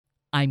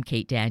I'm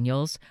Kate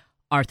Daniels.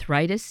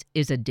 Arthritis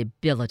is a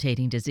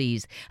debilitating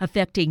disease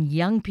affecting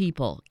young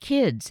people,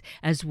 kids,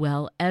 as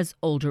well as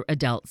older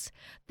adults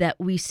that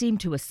we seem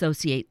to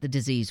associate the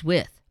disease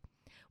with.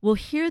 We'll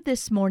hear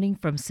this morning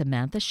from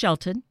Samantha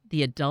Shelton,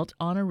 the adult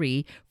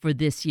honoree for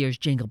this year's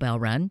Jingle Bell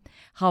Run,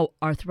 how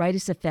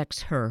arthritis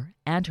affects her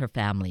and her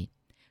family.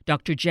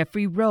 Dr.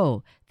 Jeffrey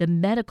Rowe, the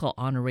medical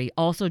honoree,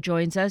 also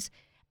joins us,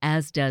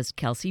 as does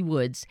Kelsey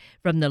Woods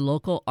from the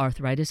local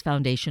Arthritis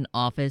Foundation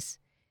office.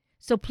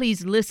 So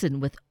please listen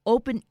with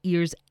open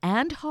ears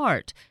and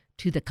heart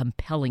to the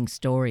compelling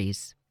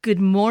stories.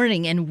 Good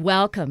morning and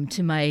welcome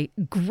to my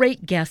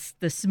great guests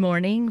this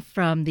morning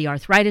from the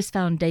Arthritis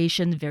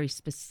Foundation. Very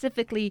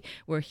specifically,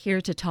 we're here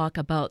to talk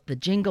about the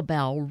Jingle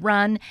Bell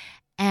Run.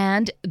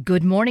 And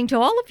good morning to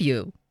all of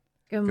you.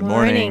 Good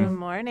morning. Good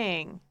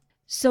morning.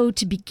 So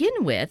to begin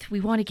with, we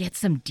want to get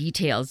some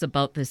details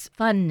about this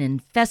fun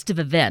and festive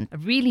event, a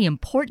really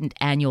important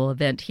annual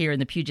event here in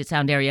the Puget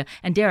Sound area,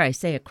 and dare I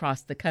say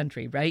across the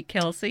country, right,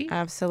 Kelsey?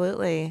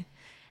 Absolutely.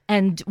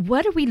 And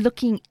what are we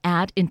looking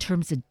at in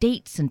terms of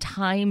dates and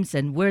times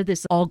and where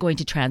this is all going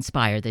to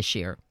transpire this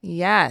year?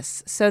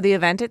 Yes. So the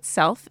event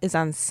itself is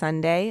on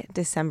Sunday,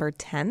 December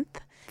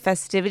 10th.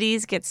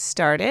 Festivities get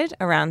started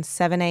around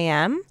 7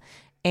 a.m.,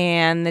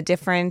 and the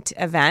different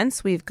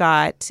events, we've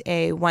got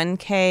a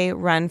 1K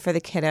run for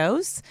the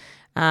kiddos,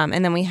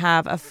 and then we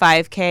have a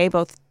 5K,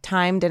 both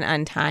timed and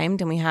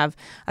untimed, and we have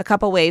a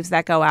couple waves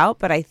that go out,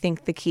 but I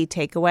think the key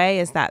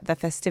takeaway is that the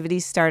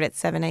festivities start at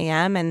 7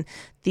 a.m. and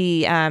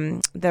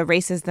the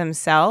races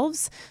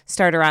themselves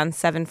start around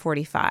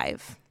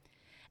 7:45.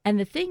 And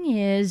the thing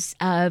is,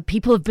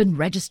 people have been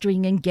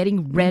registering and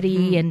getting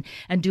ready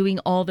and doing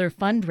all their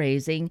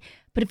fundraising.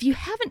 But if you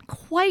haven't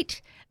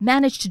quite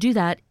managed to do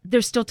that,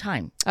 there's still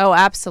time. Oh,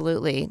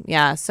 absolutely.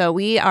 Yeah. So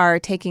we are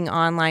taking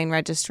online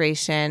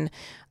registration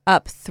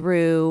up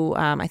through,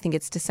 I think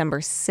it's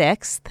December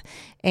 6th.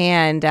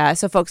 And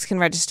so folks can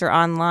register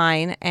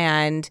online.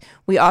 And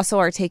we also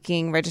are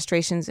taking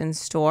registrations in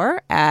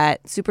store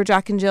at Super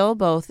Jock and Jill,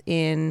 both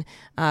in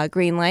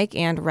Green Lake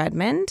and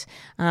Redmond.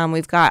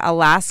 We've got a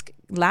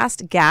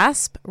last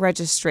gasp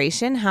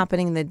registration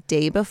happening the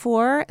day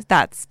before.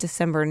 That's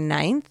December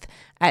 9th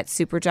at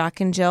Super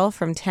Jock and Jill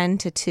from 10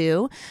 to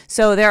 2.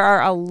 So there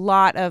are a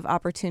lot of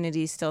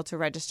opportunities still to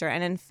register.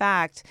 And in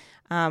fact,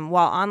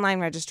 while online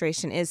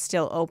registration is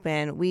still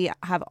open, we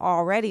have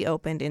already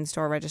opened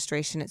in-store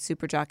registration at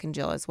Super Jock and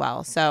Jill as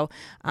well. So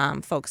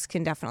folks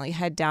can definitely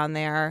head down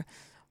there.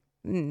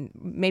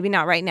 Maybe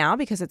not right now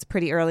because it's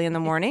pretty early in the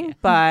morning,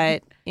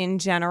 but in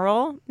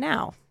general,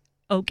 now.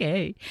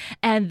 Okay.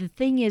 And the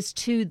thing is,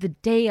 too, the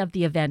day of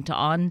the event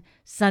on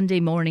Sunday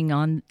morning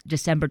on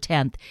December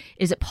 10th,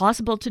 is it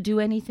possible to do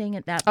anything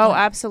at that point? Oh,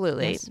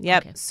 absolutely. Yes.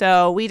 Yep. Okay.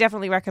 So we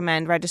definitely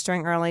recommend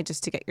registering early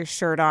just to get your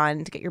shirt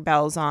on, to get your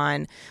bells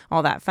on,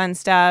 all that fun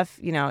stuff.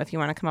 You know, if you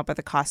want to come up with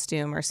a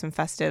costume or some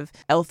festive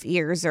elf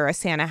ears or a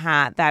Santa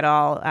hat, that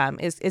all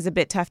is a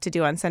bit tough to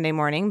do on Sunday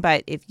morning.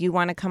 But if you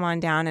want to come on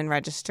down and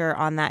register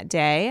on that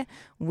day,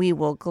 we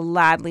will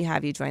gladly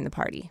have you join the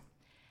party.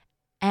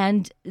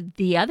 And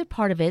the other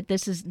part of it,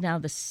 this is now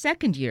the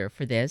second year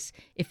for this,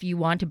 if you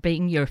want to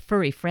bring your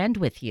furry friend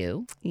with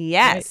you.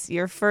 Yes, right.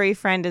 Your furry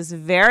friend is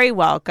very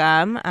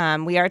welcome.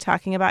 We are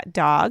talking about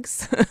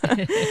dogs.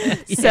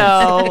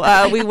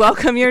 So we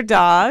welcome your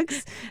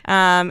dogs.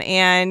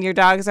 And your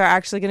dogs are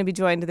actually going to be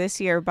joined this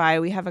year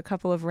we have a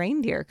couple of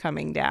reindeer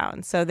coming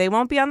down. So they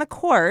won't be on the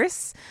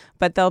course,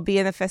 but they'll be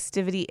in the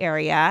festivity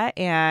area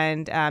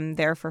and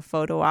there for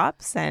photo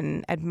ops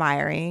and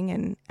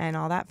admiring and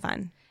all that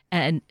fun.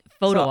 And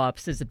photo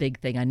ops is a big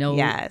thing. I know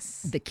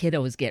the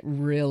kiddos get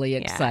really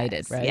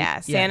excited, right?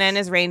 Yes. Santa and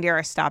his reindeer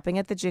are stopping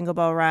at the Jingle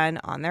Bell Run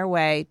on their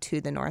way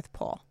to the North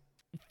Pole.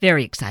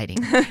 Very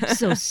exciting.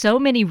 So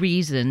many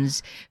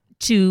reasons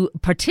to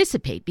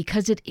participate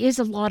because it is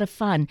a lot of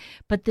fun.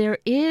 But there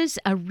is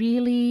a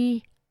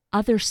really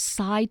other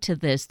side to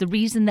this. The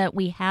reason that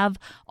we have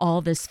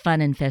all this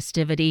fun and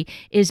festivity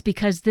is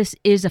because this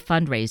is a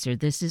fundraiser.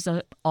 This is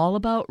all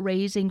about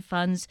raising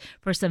funds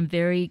for some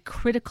very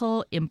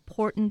critical,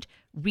 important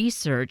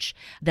research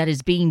that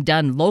is being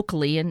done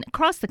locally and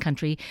across the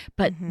country.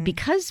 But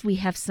because we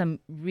have some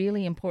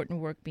really important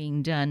work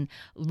being done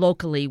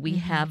locally, we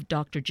have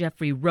Dr.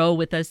 Jeffrey Rowe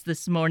with us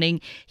this morning.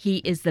 He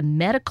is the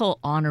medical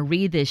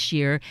honoree this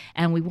year,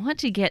 and we want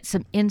to get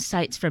some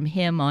insights from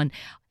him on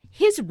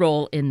his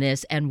role in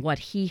this and what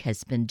he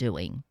has been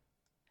doing.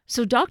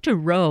 So, Dr.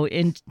 Rowe,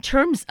 in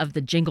terms of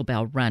the Jingle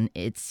Bell Run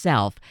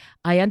itself,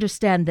 I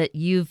understand that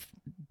you've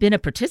been a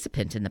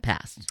participant in the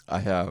past. I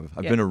have.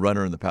 I've been a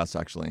runner in the past,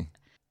 actually.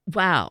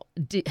 Wow.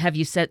 Have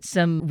you set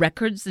some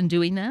records in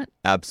doing that?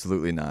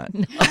 Absolutely not.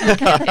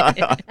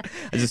 I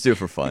just do it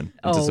for fun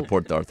and to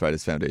support the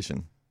Arthritis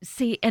Foundation.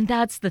 See, and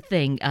that's the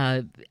thing.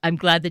 I'm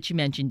glad that you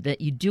mentioned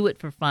that you do it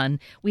for fun.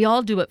 We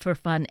all do it for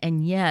fun.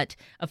 And yet,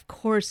 of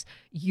course,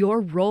 your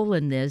role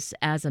in this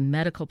as a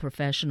medical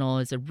professional,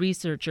 as a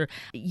researcher,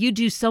 you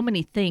do so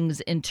many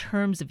things in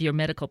terms of your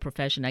medical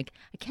profession. I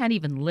can't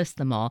even list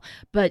them all.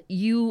 But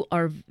you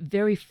are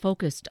very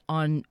focused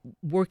on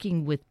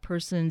working with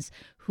persons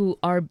who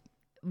are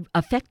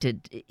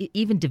affected,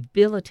 even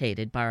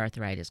debilitated by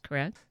arthritis,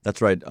 correct?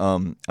 That's right.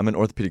 I'm an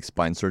orthopedic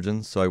spine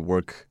surgeon, so I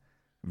work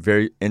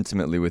very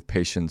intimately with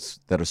patients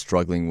that are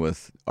struggling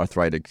with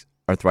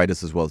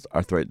arthritis as well as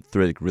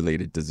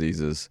arthritic-related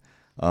diseases.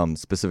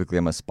 Specifically,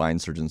 I'm a spine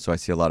surgeon, so I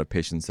see a lot of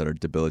patients that are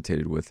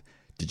debilitated with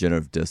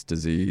degenerative disc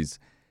disease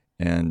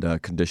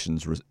and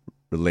conditions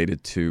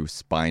related to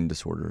spine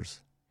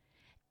disorders.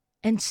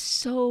 And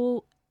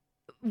so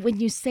when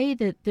you say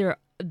that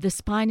the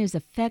spine is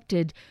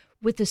affected,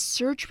 with the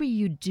surgery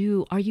you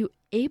do, are you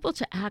able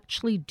to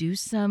actually do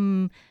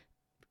some,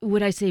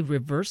 would I say,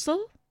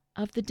 reversal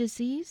of the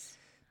disease?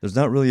 There's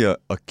not really a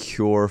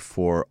cure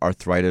for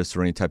arthritis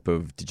or any type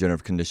of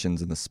degenerative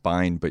conditions in the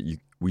spine, but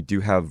we do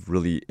have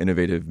really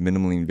innovative,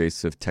 minimally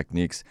invasive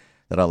techniques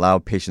that allow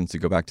patients to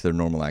go back to their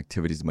normal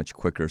activities much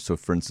quicker. So,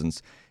 for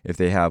instance, if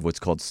they have what's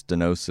called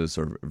stenosis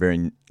or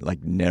very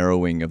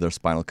narrowing of their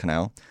spinal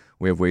canal,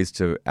 we have ways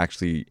to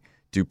actually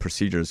do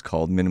procedures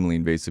called minimally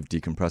invasive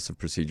decompressive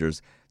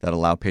procedures that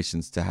allow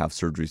patients to have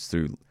surgeries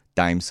through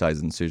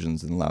dime-sized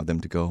incisions and allow them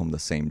to go home the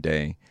same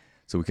day.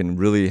 So we can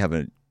really have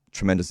a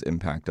tremendous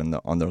impact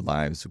on their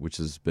lives, which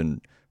has been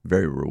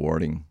very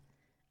rewarding.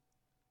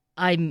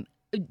 I'm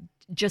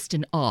just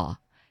in awe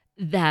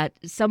that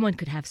someone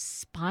could have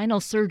spinal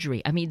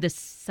surgery. I mean, this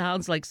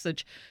sounds like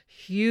such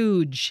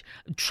huge,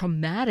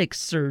 traumatic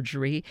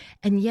surgery,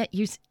 and yet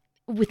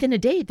within a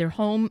day they're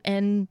home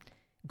and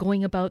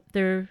going about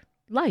their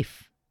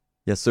life.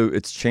 Yeah, so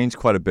it's changed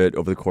quite a bit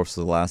over the course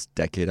of the last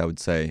decade, I would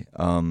say.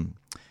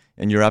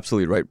 And you're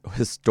absolutely right.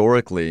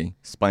 Historically,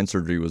 spine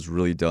surgery was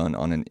really done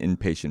on an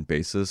inpatient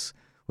basis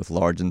with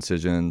large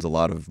incisions, a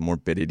lot of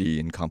morbidity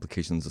and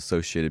complications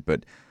associated.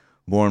 But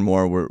more and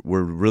more,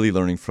 we're really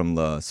learning from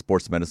the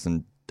sports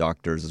medicine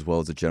doctors as well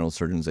as the general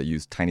surgeons that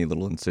use tiny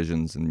little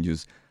incisions and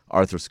use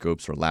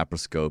arthroscopes or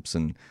laparoscopes.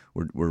 And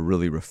we're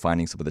really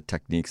refining some of the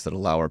techniques that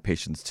allow our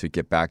patients to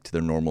get back to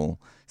their normal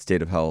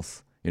state of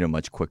health,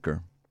 much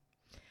quicker.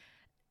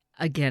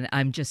 Again,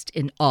 I'm just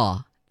in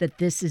awe that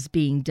this is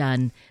being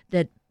done,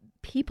 that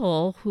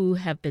people who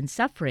have been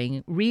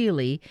suffering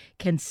really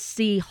can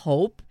see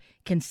hope,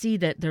 can see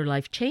that their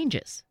life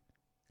changes.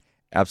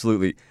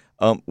 Absolutely.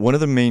 One of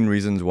the main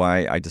reasons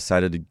why I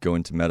decided to go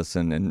into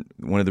medicine, and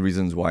one of the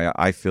reasons why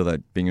I feel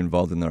that being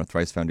involved in the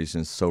Arthritis Foundation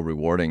is so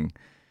rewarding,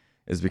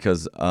 is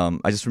because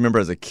I just remember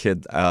as a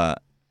kid,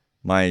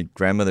 my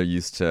grandmother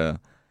used to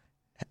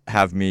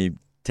have me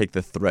take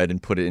the thread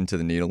and put it into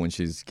the needle when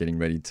she's getting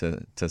ready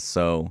to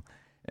sew.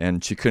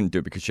 And she couldn't do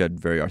it because she had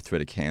very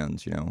arthritic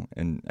hands,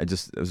 And it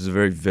was a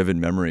very vivid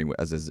memory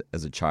as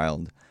a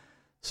child.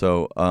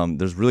 So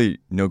there's really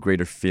no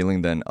greater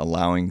feeling than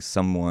allowing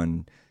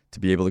someone to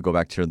be able to go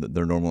back to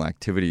their normal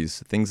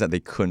activities, things that they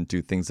couldn't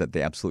do, things that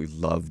they absolutely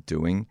love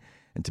doing,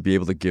 and to be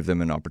able to give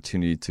them an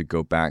opportunity to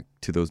go back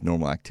to those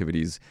normal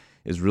activities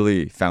is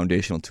really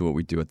foundational to what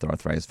we do at the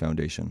Arthritis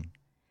Foundation.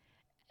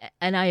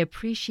 And I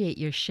appreciate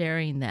your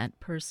sharing that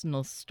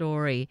personal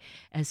story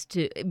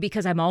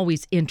because I'm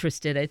always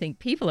interested. I think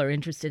people are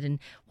interested in,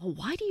 well,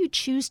 why do you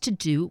choose to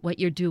do what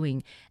you're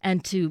doing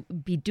and to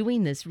be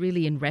doing this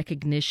really in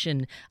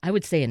recognition, I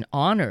would say in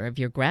honor of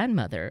your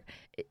grandmother.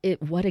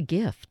 What a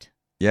gift.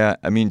 Yeah,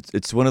 I mean,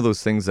 it's one of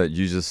those things that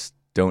you just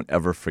don't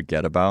ever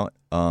forget about.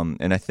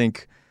 And I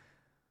think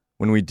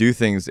when we do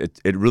things, it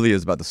really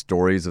is about the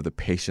stories of the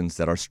patients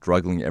that are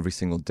struggling every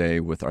single day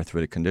with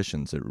arthritic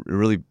conditions. It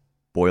really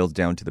boils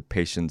down to the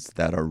patients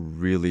that are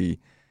really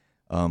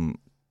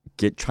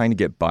trying to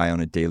get by on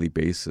a daily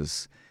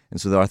basis.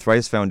 And so the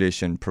Arthritis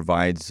Foundation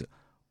provides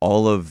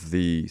all of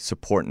the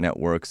support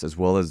networks as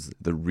well as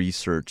the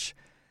research,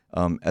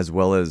 as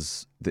well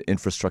as the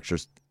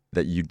infrastructures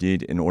that you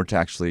need in order to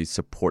actually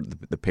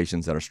support the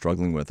patients that are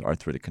struggling with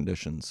arthritic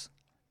conditions.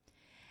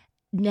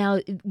 Now,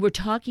 we're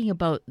talking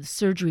about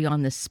surgery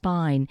on the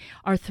spine.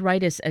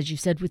 Arthritis, as you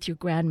said, with your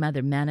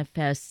grandmother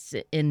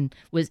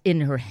was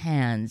in her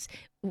hands,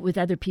 with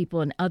other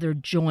people and other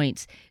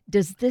joints.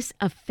 Does this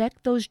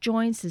affect those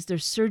joints? Is there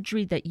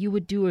surgery that you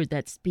would do or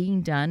that's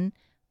being done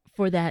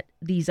for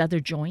these other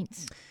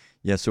joints?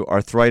 Yeah, so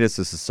arthritis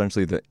is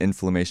essentially the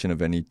inflammation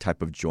of any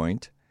type of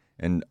joint.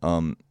 And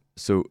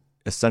so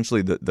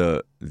essentially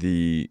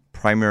the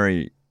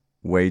primary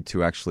way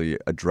to actually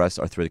address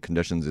arthritic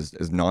conditions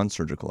is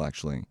non-surgical,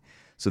 actually.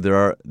 So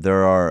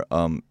there are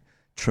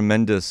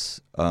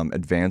tremendous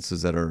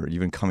advances that are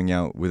even coming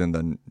out within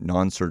the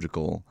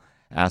non-surgical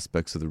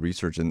aspects of the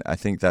research, and I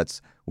think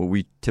that's what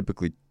we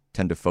typically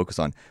tend to focus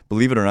on.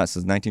 Believe it or not,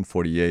 since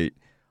 1948,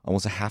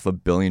 almost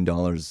 $500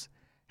 million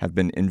have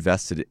been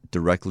invested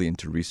directly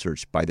into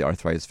research by the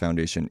Arthritis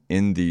Foundation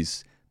in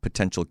these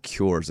potential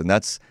cures, and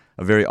that's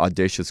a very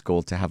audacious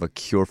goal to have a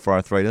cure for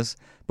arthritis,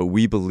 but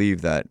we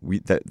believe that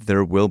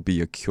there will be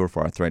a cure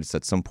for arthritis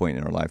at some point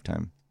in our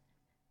lifetime.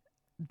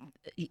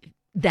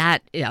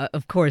 That,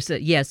 of course,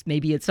 yes,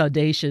 maybe it's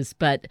audacious,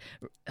 but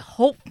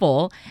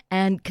hopeful.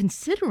 And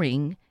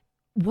considering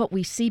what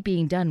we see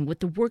being done with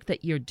the work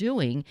that you're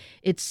doing,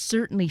 it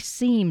certainly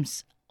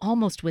seems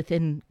almost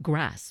within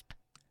grasp.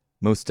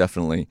 Most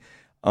definitely.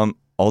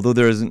 Although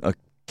there isn't a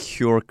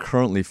cure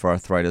currently for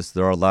arthritis,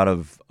 there are a lot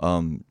of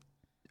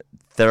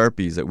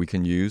therapies that we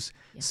can use,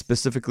 Yes.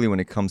 specifically when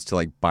it comes to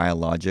like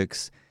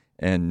biologics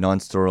and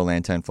non-steroidal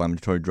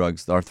anti-inflammatory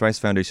drugs. The Arthritis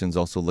Foundation is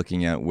also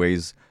looking at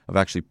ways of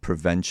actually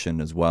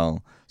prevention as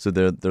well. So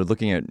they're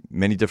looking at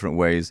many different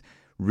ways,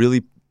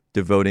 really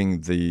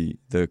devoting the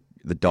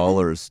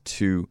dollars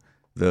to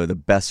the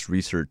best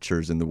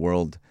researchers in the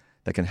world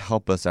that can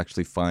help us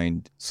actually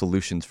find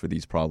solutions for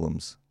these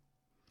problems.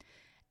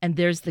 And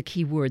there's the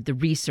key word, the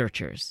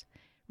researchers.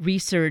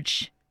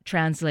 Research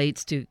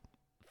translates to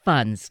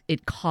funds.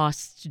 It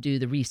costs to do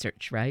the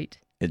research, right?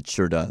 It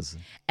sure does.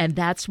 And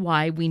that's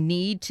why we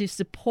need to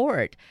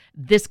support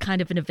this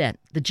kind of an event,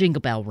 the Jingle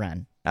Bell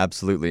Run.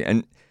 Absolutely.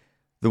 And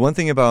the one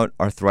thing about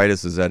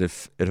arthritis is that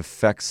if it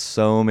affects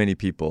so many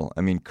people,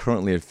 I mean,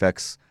 currently it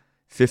affects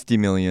 50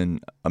 million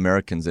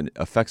Americans, and it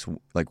affects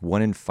like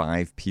 1 in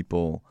 5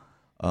 people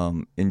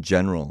in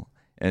general.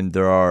 And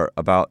there are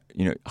about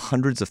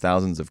hundreds of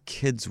thousands of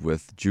kids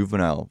with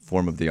juvenile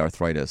form of the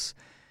arthritis.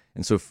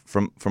 And so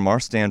from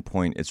our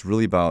standpoint, it's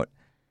really about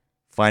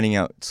finding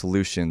out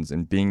solutions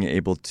and being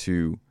able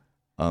to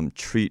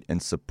treat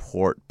and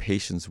support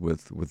patients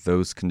with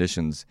those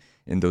conditions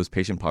in those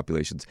patient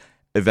populations.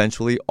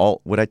 Eventually,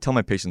 what I tell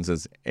my patients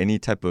is any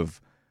type of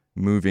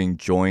moving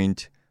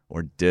joint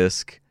or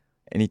disc,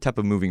 any type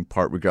of moving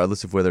part,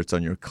 regardless of whether it's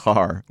on your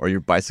car or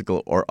your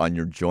bicycle or on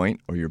your joint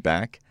or your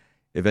back,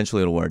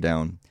 eventually it'll wear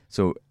down.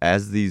 So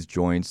as these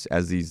joints,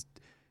 as these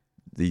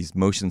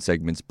motion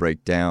segments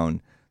break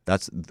down,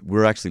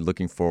 we're actually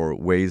looking for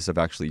ways of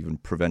actually even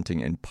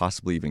preventing and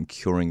possibly even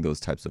curing those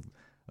types of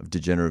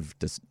degenerative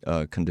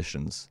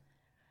conditions.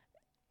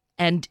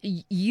 And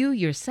you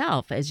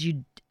yourself, as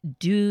you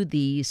do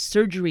the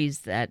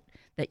surgeries that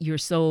you're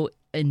so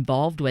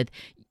involved with,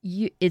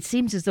 it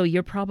seems as though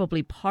you're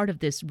probably part of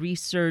this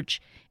research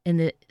in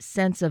the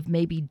sense of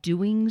maybe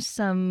doing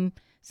some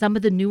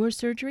of the newer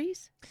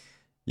surgeries?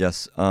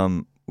 Yes.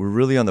 We're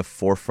really on the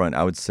forefront,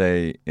 I would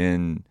say,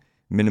 in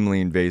minimally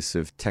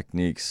invasive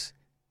techniques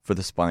for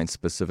the spine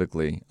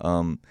specifically.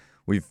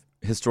 We've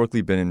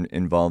historically been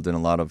involved in a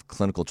lot of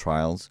clinical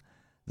trials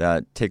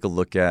that take a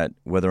look at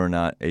whether or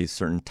not a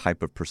certain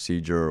type of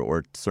procedure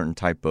or certain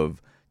type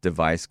of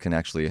device can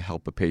actually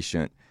help a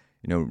patient,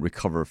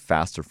 recover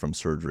faster from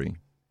surgery.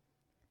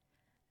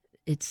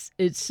 It's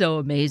so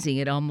amazing.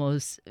 It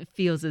almost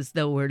feels as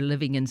though we're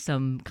living in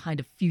some kind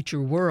of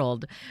future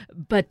world.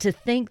 But to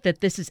think that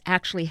this is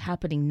actually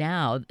happening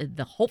now,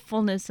 the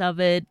hopefulness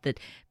of it, that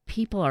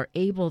people are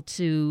able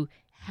to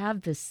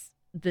have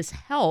this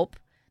help,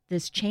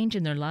 this change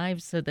in their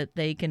lives so that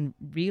they can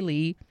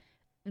really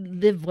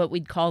live what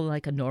we'd call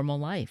like a normal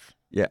life.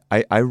 Yeah,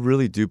 I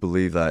really do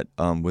believe that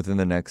within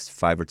the next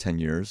 5 or 10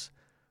 years,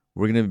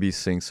 we're going to be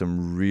seeing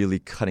some really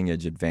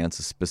cutting-edge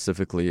advances,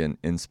 specifically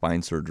in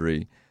spine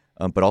surgery,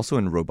 but also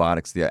in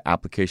robotics. The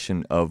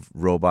application of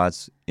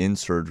robots in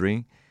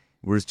surgery,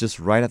 we're just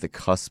right at the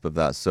cusp of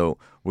that. So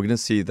we're going to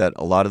see that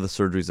a lot of the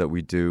surgeries that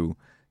we do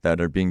that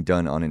are being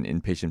done on an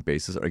inpatient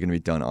basis are going to be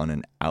done on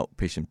an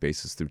outpatient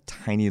basis through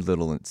tiny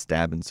little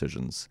stab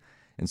incisions.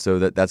 And so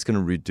that's going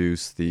to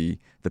reduce the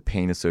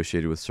pain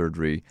associated with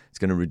surgery. It's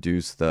going to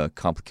reduce the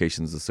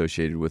complications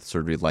associated with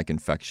surgery like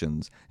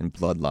infections and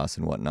blood loss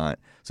and whatnot.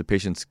 So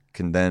patients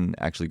can then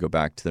actually go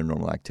back to their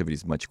normal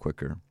activities much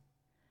quicker.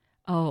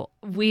 Oh,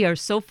 we are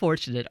so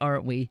fortunate,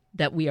 aren't we,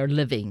 that we are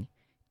living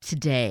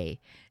today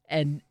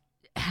and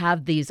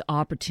have these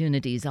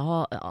opportunities,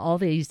 all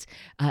these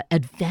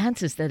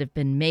advances that have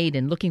been made,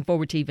 and looking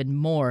forward to even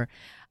more.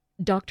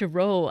 Dr.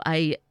 Rowe,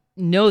 I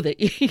know that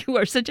you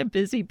are such a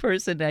busy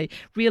person. I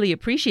really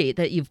appreciate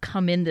that you've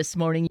come in this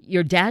morning.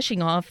 You're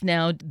dashing off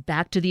now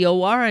back to the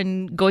OR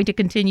and going to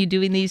continue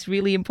doing these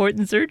really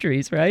important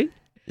surgeries, right?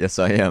 Yes,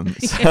 I am.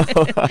 So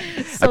I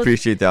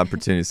appreciate the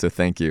opportunity, so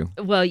thank you.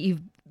 Well,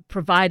 you've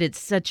provided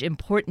such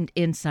important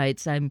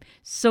insights. I'm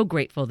so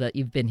grateful that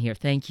you've been here.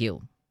 Thank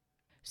you.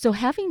 So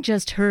having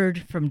just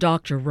heard from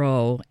Dr.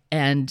 Rowe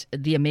and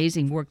the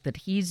amazing work that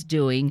he's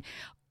doing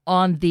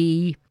on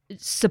the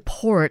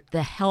support,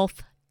 the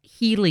health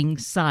healing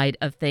side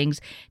of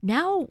things,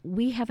 now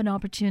we have an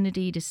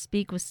opportunity to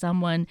speak with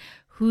someone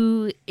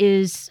who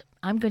is,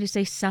 I'm going to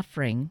say,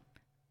 suffering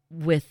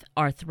with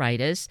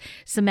arthritis.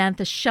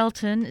 Samantha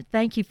Shelton,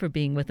 thank you for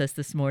being with us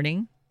this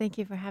morning. Thank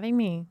you for having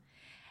me.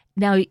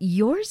 Now,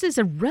 yours is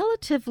a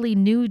relatively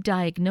new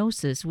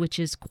diagnosis, which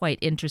is quite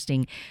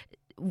interesting.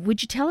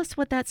 Would you tell us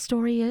what that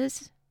story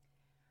is?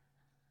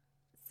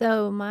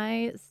 So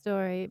my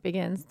story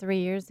begins 3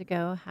 years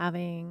ago,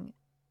 having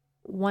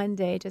one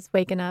day just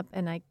waking up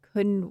and I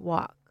couldn't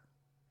walk.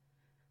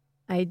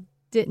 I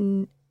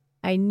didn't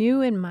I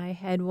knew in my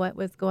head what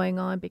was going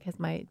on because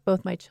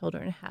both my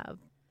children have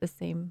the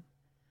same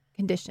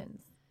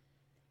conditions.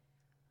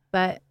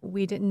 But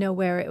we didn't know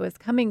where it was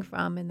coming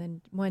from. And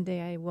then one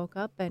day I woke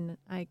up and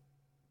I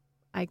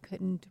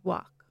couldn't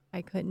walk.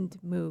 I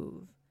couldn't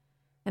move.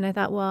 And I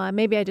thought, well,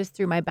 maybe I just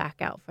threw my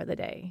back out for the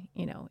day.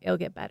 It'll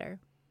get better.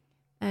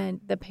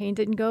 And the pain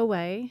didn't go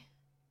away.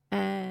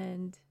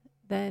 And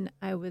then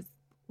I was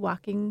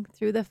walking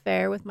through the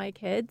fair with my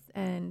kids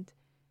and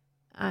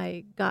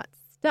I got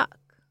stuck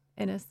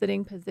in a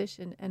sitting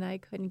position and I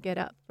couldn't get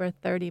up for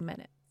 30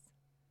 minutes.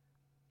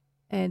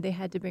 And they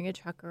had to bring a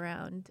truck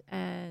around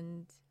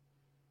and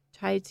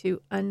try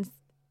to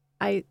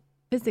I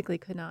physically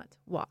could not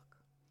walk.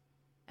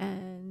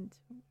 And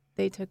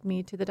they took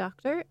me to the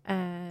doctor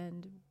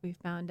and we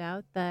found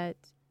out that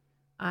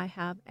I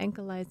have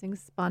ankylosing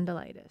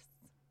spondylitis.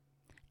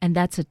 And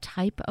that's a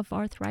type of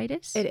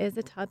arthritis? It is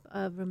a type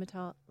of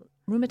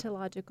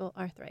rheumatological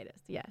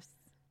arthritis, yes.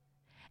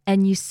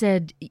 And you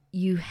said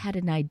you had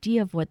an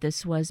idea of what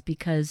this was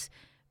because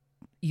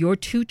your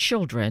two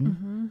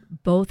children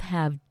both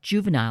have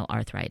juvenile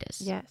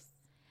arthritis. Yes.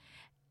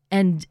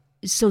 And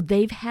so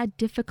they've had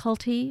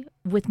difficulty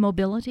with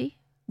mobility?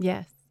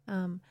 Yes.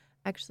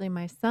 Actually,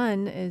 my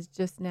son is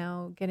just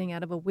now getting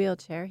out of a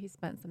wheelchair. He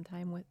spent some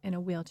time in a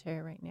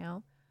wheelchair right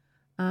now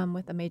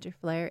with a major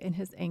flare in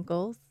his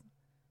ankles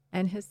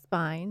and his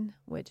spine,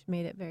 which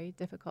made it very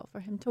difficult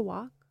for him to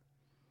walk.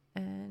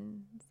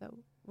 And so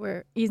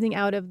we're easing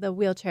out of the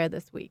wheelchair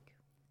this week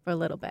for a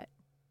little bit.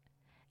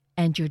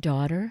 And your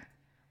daughter?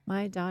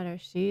 My daughter,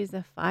 she's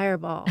a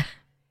fireball.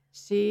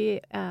 She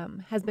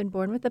has been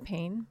born with the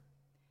pain,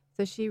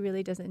 so she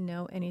really doesn't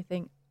know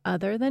anything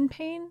other than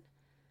pain.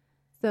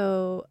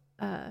 So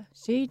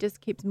she just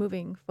keeps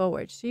moving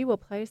forward. She will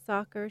play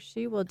soccer.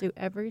 She will do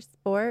every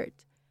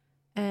sport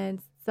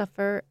and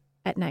suffer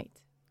at night.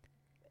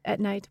 At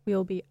night, we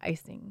will be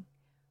icing,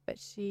 but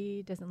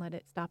she doesn't let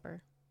it stop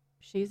her.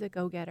 She's a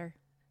go-getter.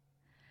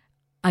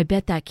 I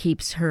bet that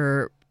keeps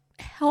her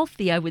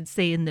healthy, I would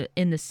say, in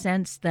the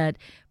sense that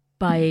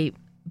by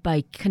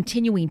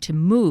continuing to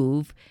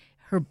move,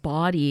 her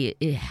body,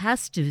 it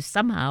has to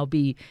somehow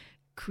be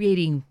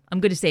creating, I'm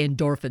going to say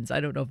endorphins. I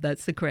don't know if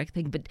that's the correct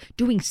thing, but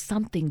doing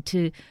something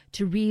to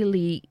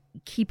really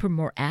keep her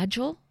more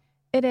agile.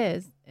 It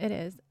is.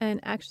 And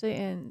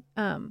actually,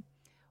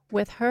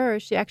 with her,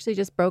 she actually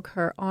just broke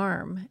her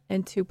arm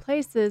in 2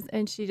 places,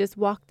 and she just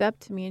walked up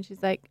to me and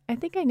she's like, I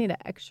think I need an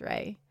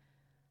x-ray.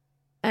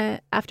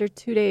 After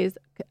 2 days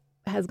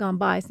has gone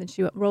by since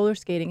she went roller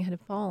skating and had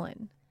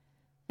fallen.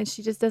 And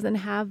she just doesn't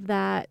have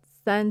that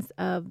sense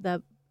of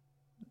the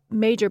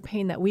major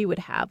pain that we would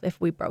have if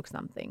we broke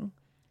something,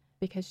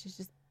 because she's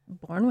just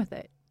born with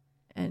it.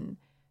 And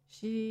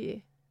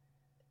she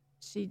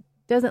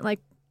doesn't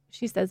like,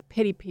 she says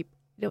pity people.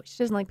 She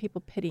doesn't like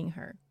people pitying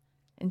her.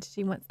 And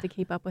she wants to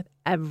keep up with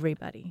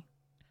everybody.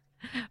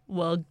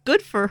 Well,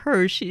 good for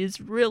her. She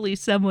is really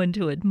someone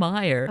to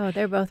admire. Oh,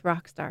 they're both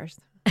rock stars.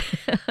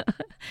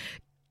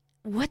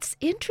 What's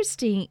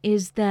interesting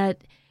is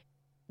that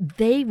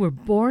they were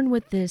born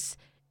with this.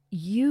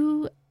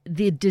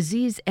 The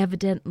disease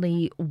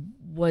evidently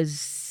was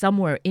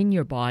somewhere in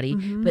your body,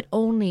 but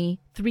only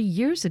 3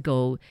 years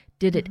ago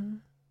did it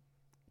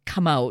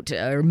come out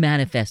or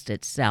manifest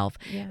itself.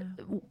 Yeah.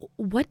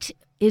 What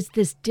is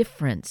this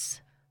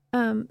difference?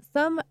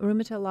 Some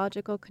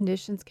rheumatological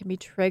conditions can be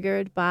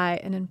triggered by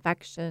an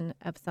infection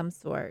of some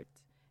sort.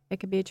 It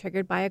can be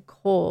triggered by a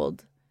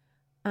cold.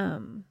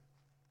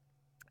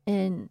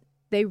 And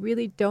they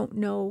really don't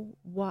know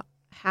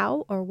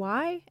how or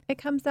why it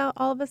comes out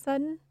all of a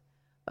sudden.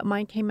 But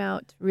mine came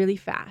out really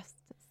fast.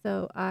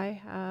 So I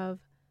have,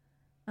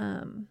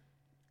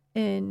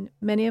 in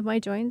many of my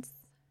joints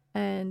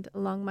and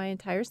along my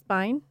entire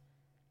spine,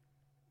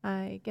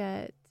 I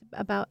get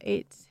about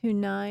 8 to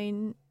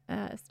 9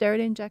 steroid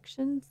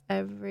injections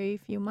every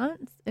few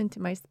months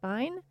into my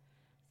spine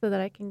so that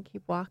I can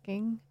keep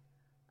walking.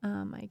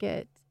 I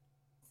get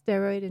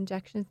steroid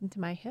injections into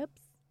my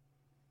hips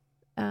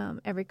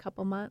every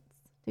couple months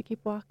to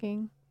keep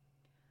walking.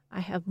 I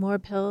have more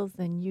pills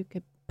than you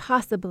could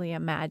possibly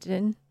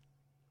imagine.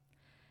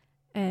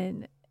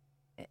 And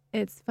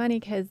it's funny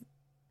because,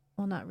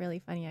 well, not really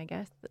funny, I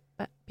guess,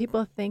 but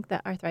people think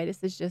that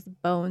arthritis is just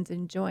bones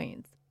and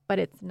joints, but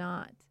it's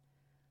not.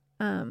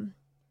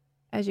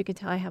 As you can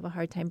tell, I have a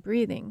hard time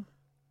breathing.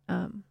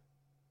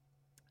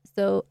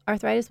 So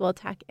arthritis will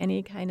attack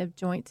any kind of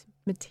joint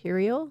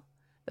material,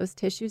 those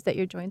tissues that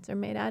your joints are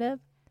made out of.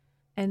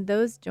 And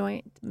those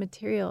joint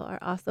material are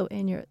also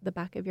in the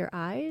back of your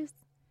eyes.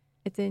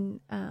 It's in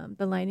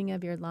the lining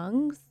of your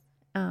lungs.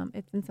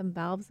 It's in some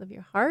valves of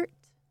your heart.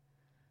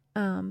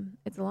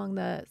 It's along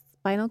the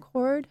spinal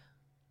cord.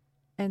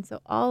 And so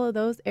all of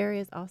those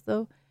areas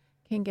also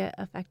can get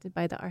affected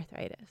by the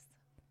arthritis.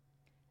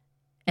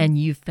 And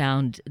you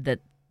found that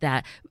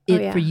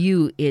yeah. For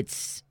you,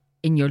 it's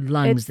in your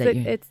lungs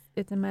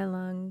It's in my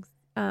lungs.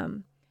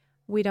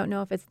 We don't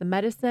know if it's the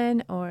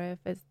medicine or if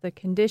it's the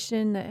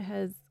condition that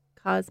has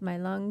caused my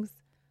lungs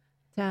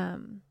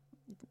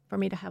for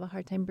me to have a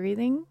hard time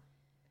breathing.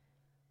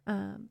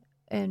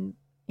 And,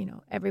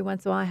 every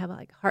once in a while I have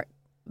like heart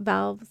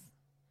valves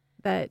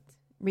that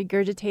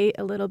regurgitate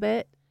a little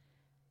bit.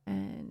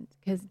 And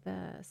because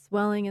the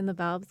swelling in the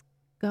valves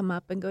come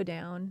up and go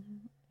down.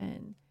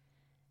 And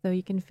so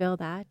you can feel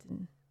that.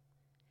 And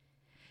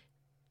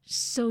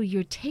So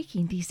you're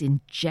taking these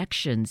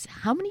injections.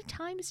 How many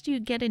times do you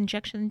get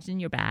injections in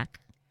your back?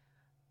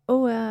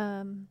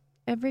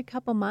 every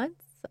couple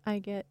months I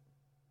get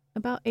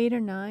about 8 or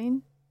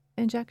 9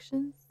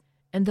 injections.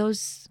 And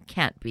those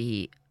can't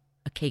be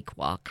a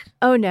cakewalk.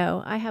 Oh,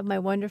 no. I have my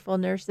wonderful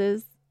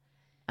nurses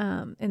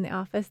in the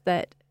office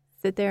that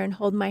sit there and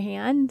hold my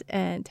hand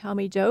and tell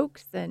me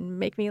jokes and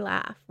make me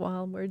laugh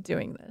while we're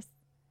doing this.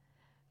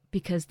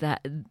 Because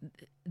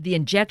the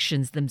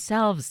injections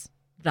themselves,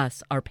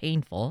 thus, are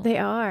painful. They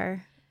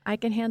are. I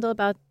can handle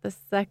about the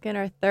second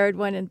or third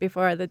one and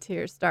before the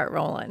tears start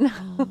rolling.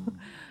 Oh.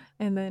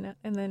 and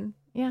then,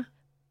 yeah.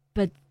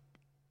 But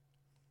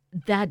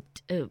that,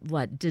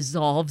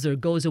 dissolves or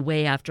goes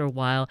away after a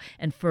while.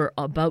 And for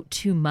about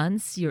 2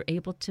 months, you're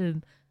able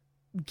to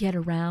get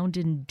around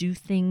and do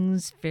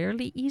things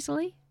fairly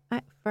easily?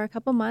 For a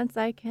couple months,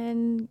 I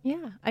can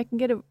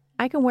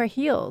wear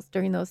heels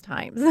during those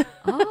times.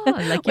 Oh,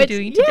 like you're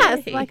doing today.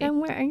 Yes, like I'm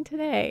wearing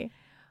today.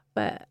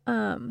 But,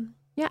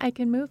 yeah, I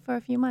can move for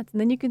a few months.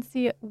 And then you can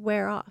see it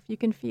wear off. You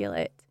can feel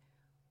it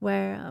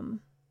where,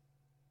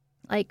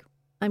 like,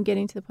 I'm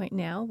getting to the point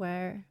now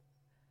where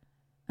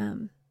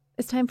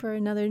it's time for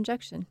another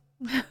injection.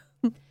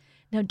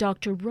 Now,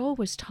 Dr. Rowe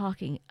was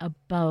talking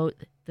about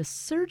the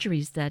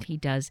surgeries that he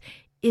does.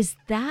 Is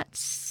that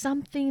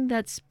something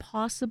that's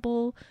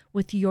possible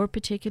with your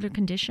particular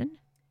condition?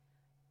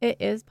 It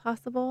is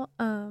possible.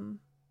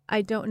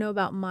 I don't know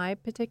about my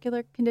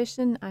particular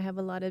condition. I have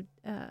a lot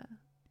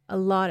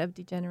of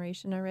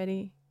degeneration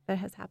already that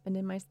has happened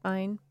in my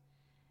spine.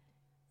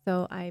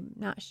 So I'm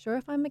not sure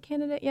if I'm a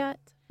candidate yet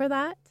for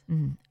that.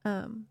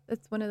 Mm-hmm.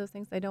 It's one of those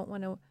things I don't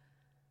want to.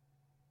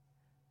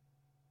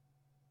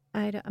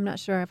 I'm not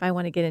sure if I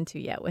want to get into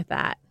yet with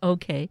that.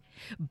 Okay.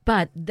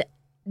 But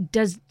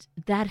does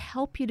that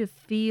help you to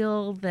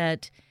feel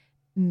that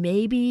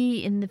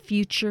maybe in the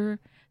future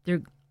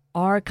there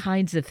are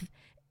kinds of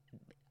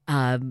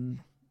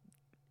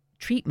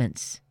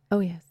treatments?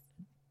 Oh, yes.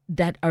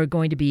 That are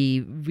going to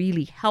be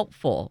really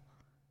helpful?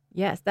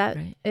 Yes,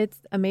 Right. It's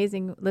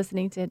amazing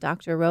listening to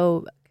Dr.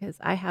 Rowe because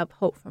I have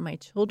hope for my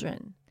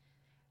children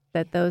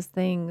that those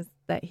things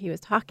that he was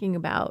talking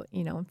about,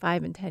 in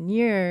 5 and 10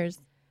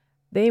 years,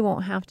 they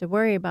won't have to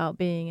worry about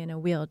being in a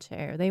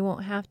wheelchair. They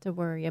won't have to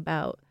worry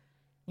about,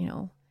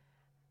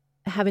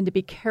 having to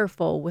be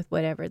careful with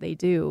whatever they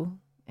do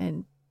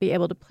and be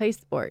able to play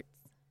sports.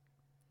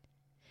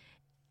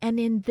 And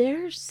in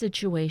their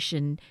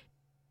situation,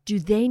 do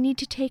they need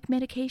to take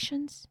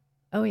medications?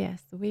 Oh,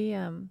 yes. We,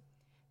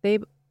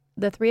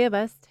 the 3 of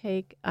us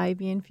take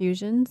IV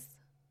infusions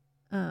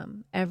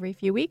every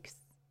few weeks.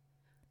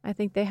 I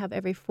think they have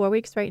every 4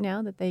 weeks right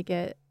now that they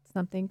get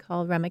something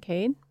called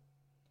Remicade.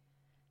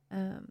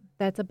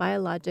 That's a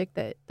biologic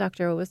that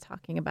Dr. O was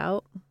talking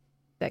about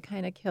that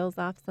kind of kills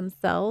off some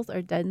cells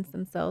or deadens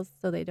some cells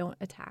so they don't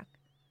attack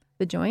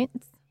the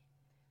joints.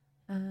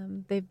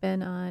 They've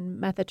been on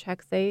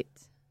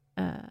methotrexate,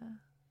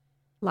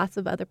 lots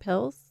of other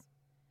pills.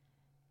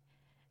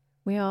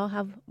 We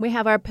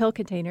have our pill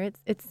container.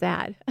 It's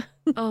sad.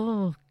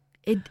 Oh,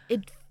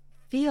 it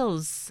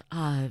feels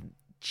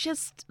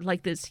just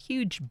like this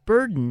huge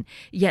burden.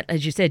 Yet,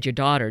 as you said, your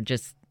daughter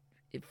just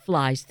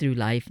flies through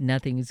life.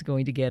 Nothing is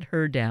going to get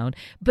her down.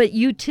 But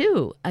you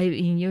too. I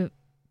mean,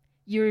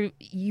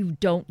 you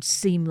don't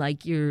seem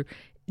like you're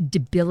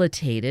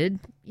debilitated.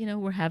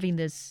 We're having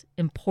this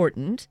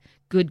important,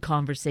 good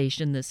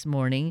conversation this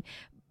morning.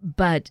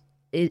 But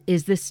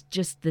is this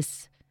just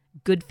this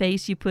good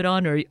face you put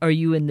on, or are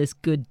you in this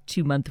good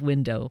 2-month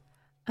window?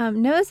 No,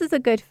 this is a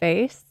good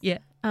face. Yeah.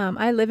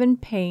 I live in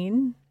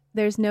pain.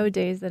 There's no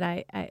days that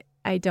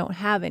I don't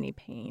have any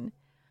pain.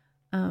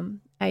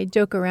 I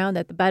joke around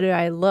that the better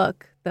I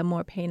look, the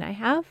more pain I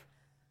have.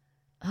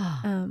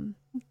 Oh.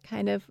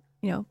 Kind of,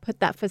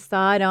 put that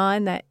facade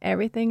on that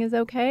everything is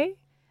okay.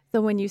 So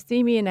when you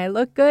see me and I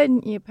look good,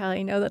 you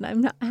probably know that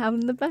I'm not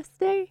having the best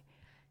day.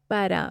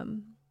 But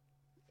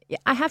yeah,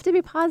 I have to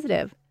be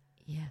positive.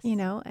 Yes.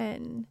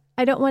 And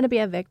I don't want to be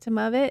a victim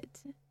of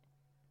it.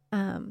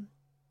 And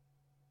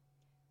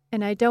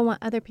I don't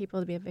want other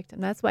people to be a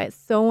victim. That's why it's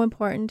so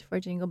important for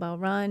Jingle Bell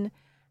Run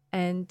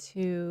and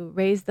to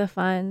raise the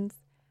funds.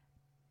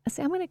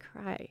 See, I'm going to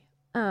cry.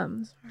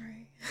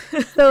 Sorry.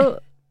 So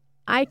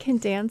I can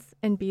dance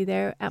and be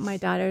there at my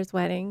daughter's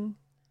wedding.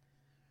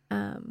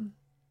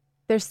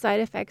 There's side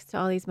effects to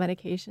all these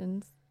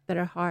medications that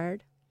are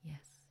hard.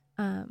 Yes.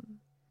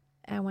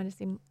 I want to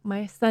see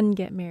my son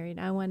get married.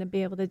 I want to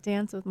be able to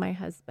dance with my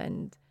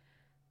husband.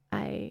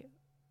 I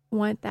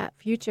want that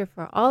future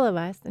for all of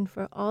us and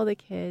for all the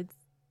kids.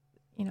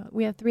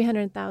 We have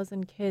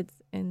 300,000 kids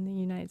in the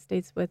United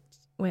States with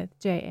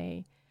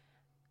JA,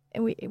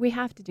 and we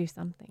have to do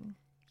something.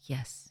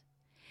 Yes.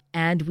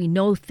 And we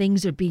know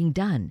things are being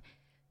done.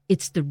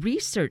 It's the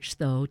research,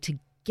 though, to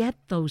get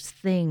those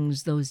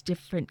things, those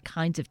different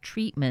kinds of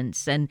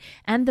treatments and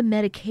the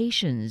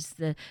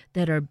medications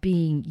that are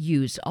being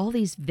used, all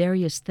these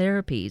various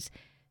therapies,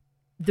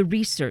 the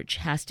research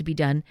has to be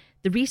done.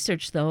 The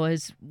research, though,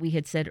 as we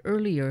had said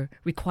earlier,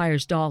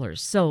 requires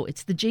dollars. So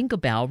it's the Jingle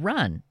Bell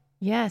Run.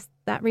 Yes,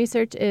 that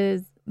research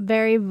is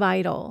very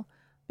vital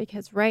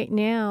because right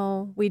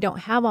now we don't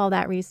have all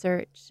that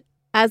research,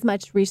 as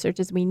much research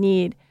as we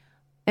need,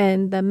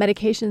 and the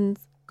medications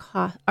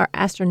are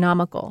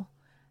astronomical.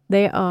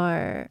 They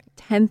are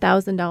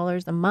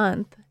 $10,000 a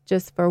month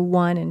just for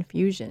one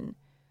infusion.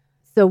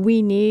 So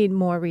we need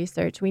more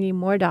research. We need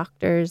more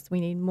doctors. We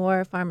need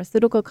more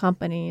pharmaceutical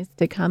companies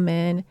to come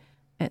in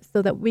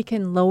so that we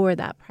can lower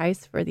that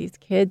price for these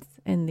kids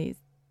and these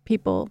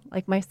people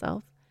like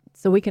myself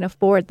so we can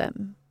afford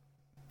them.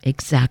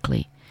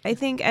 Exactly. I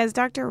think, as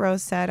Dr.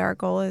 Rose said, our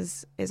goal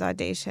is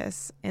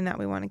audacious in that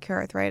we want to cure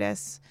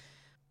arthritis,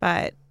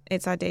 but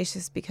it's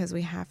audacious because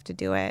we have to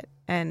do it.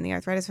 And the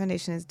Arthritis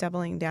Foundation is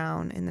doubling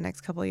down in the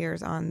next couple of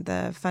years on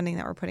the funding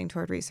that we're putting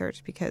toward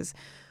research because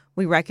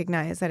we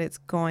recognize that it's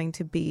going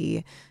to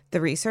be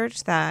the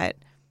research that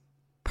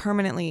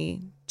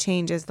permanently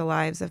changes the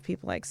lives of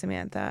people like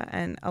Samantha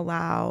and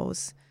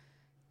allows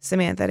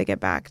Samantha to get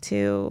back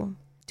to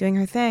doing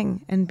her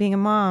thing and being a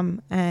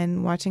mom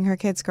and watching her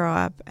kids grow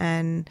up.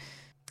 And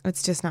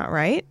it's just not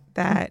right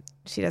that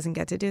she doesn't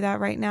get to do that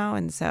right now.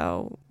 And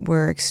so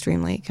we're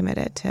extremely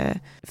committed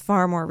to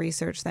far more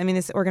research. I mean,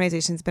 this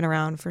organization's been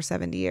around for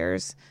 70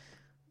 years.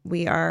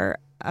 We are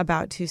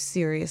about to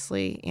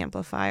seriously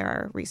amplify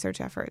our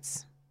research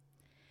efforts.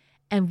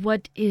 And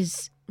what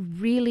is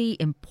really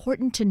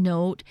important to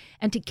note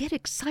and to get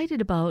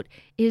excited about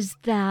is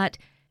that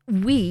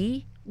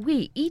we,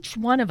 each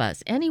one of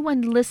us,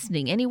 anyone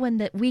listening, anyone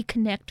that we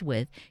connect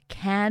with,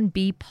 can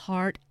be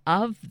part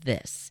of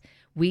this.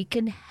 We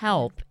can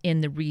help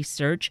in the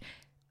research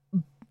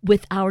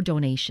with our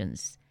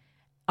donations.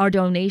 Our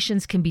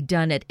donations can be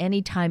done at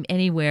any time,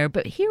 anywhere,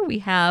 but here we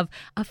have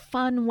a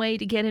fun way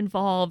to get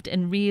involved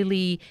and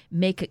really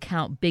make it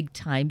count big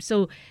time.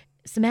 So,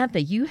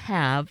 Samantha, you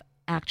have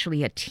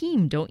actually a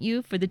team, don't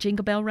you, for the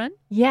Jingle Bell Run?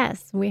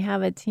 Yes, we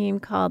have a team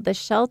called the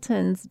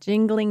Shelton's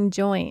Jingling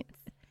Joints,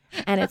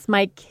 and it's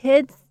my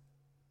kids'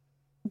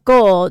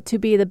 goal to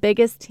be the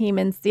biggest team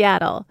in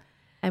Seattle.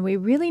 And we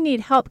really need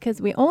help because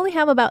we only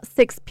have about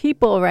 6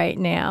 people right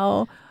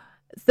now.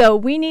 So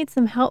we need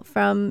some help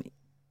from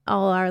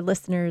all our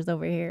listeners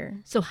over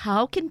here. So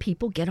how can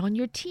people get on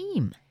your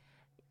team?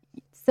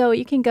 So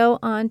you can go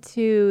on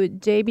to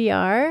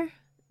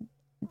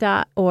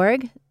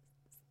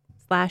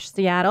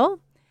jbr.org/Seattle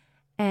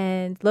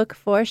and look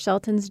for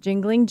Shelton's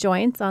Jingling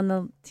Joints on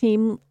the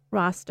team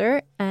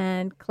roster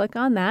and click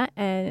on that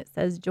and it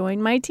says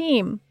join my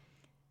team.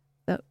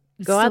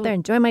 Go out there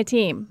and join my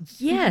team.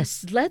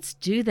 Yes, let's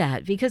do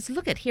that because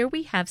look at here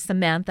we have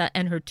Samantha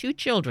and her 2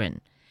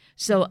 children.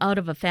 So out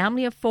of a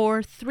family of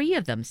 4, 3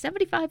 of them,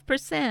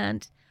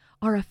 75%,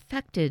 are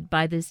affected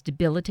by this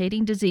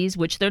debilitating disease,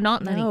 which they're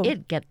not letting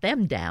it get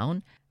them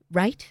down,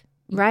 right?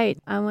 Right.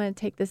 I want to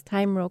take this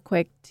time real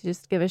quick to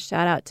just give a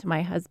shout out to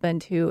my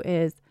husband, who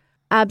is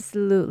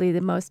absolutely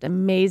the most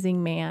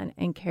amazing man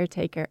and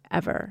caretaker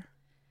ever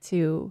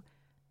to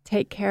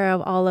take care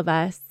of all of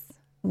us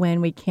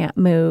when we can't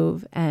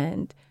move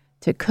and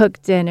to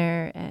cook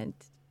dinner and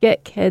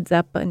get kids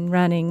up and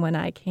running when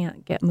I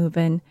can't get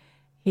moving.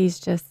 He's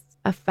just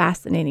a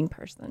fascinating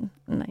person,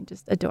 and I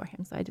just adore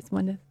him. So I just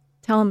wanted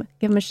to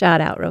give him a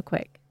shout out real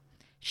quick.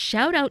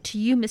 Shout out to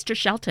you, Mr.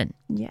 Shelton.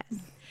 Yes.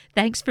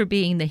 Thanks for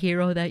being the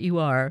hero that you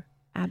are.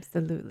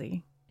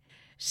 Absolutely.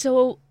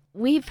 So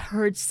we've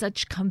heard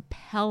such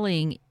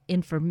compelling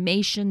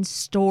information,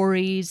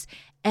 stories,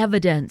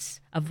 evidence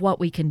of what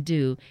we can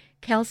do.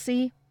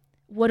 Kelsey,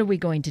 what are we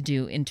going to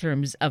do in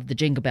terms of the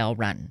Jingle Bell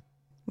Run?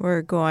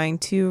 We're going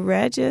to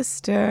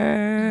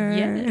register.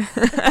 Yes.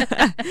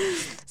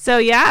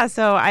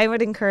 So I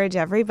would encourage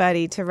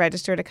everybody to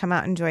register to come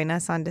out and join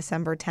us on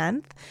December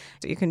 10th.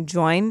 So you can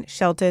join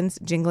Shelton's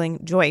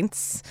Jingling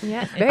Joints.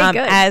 Yeah, very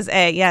good. As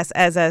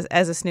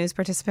a snooze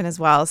participant as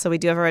well. So we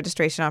do have a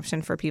registration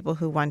option for people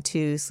who want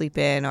to sleep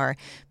in or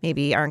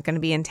maybe aren't going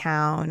to be in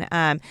town.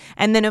 And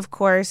then, of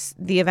course,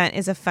 the event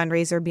is a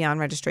fundraiser beyond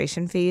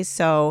registration fees.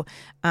 So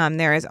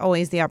there is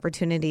always the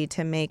opportunity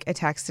to make a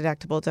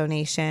tax-deductible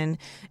donation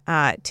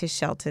to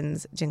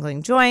Shelton's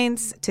Jingling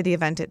Joints, to the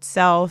event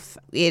itself.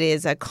 It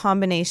is a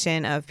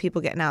combination of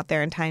people getting out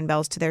there and tying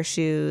bells to their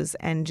shoes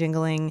and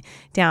jingling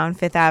down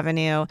Fifth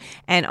Avenue,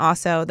 and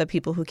also the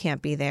people who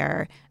can't be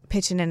there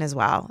pitching in as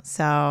well.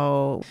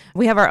 So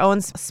we have our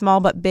own small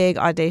but big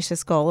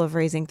audacious goal of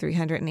raising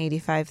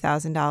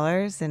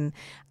 $385,000. And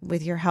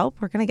with your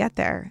help, we're going to get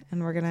there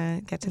and we're going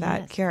to get to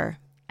that cure.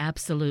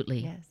 Absolutely.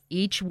 Yes.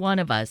 Each one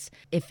of us,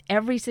 if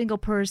every single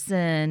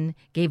person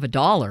gave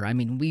 $1, I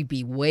mean, we'd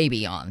be way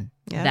beyond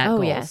that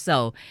goal. Yes.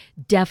 So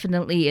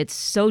definitely it's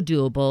so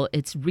doable,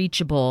 it's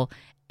reachable,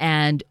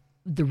 and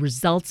the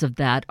results of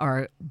that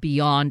are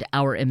beyond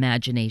our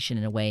imagination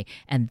in a way,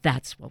 and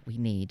that's what we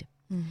need.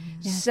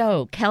 Yes.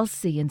 So,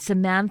 Kelsey and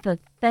Samantha,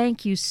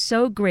 thank you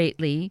so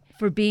greatly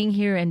for being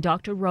here, and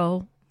Dr.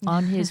 Rowe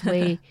on his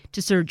way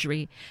to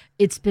surgery.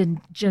 It's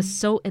been just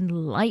so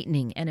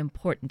enlightening and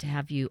important to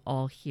have you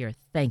all here.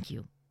 Thank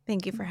you.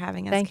 Thank you for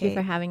having us, Thank Kate. you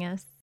for having us.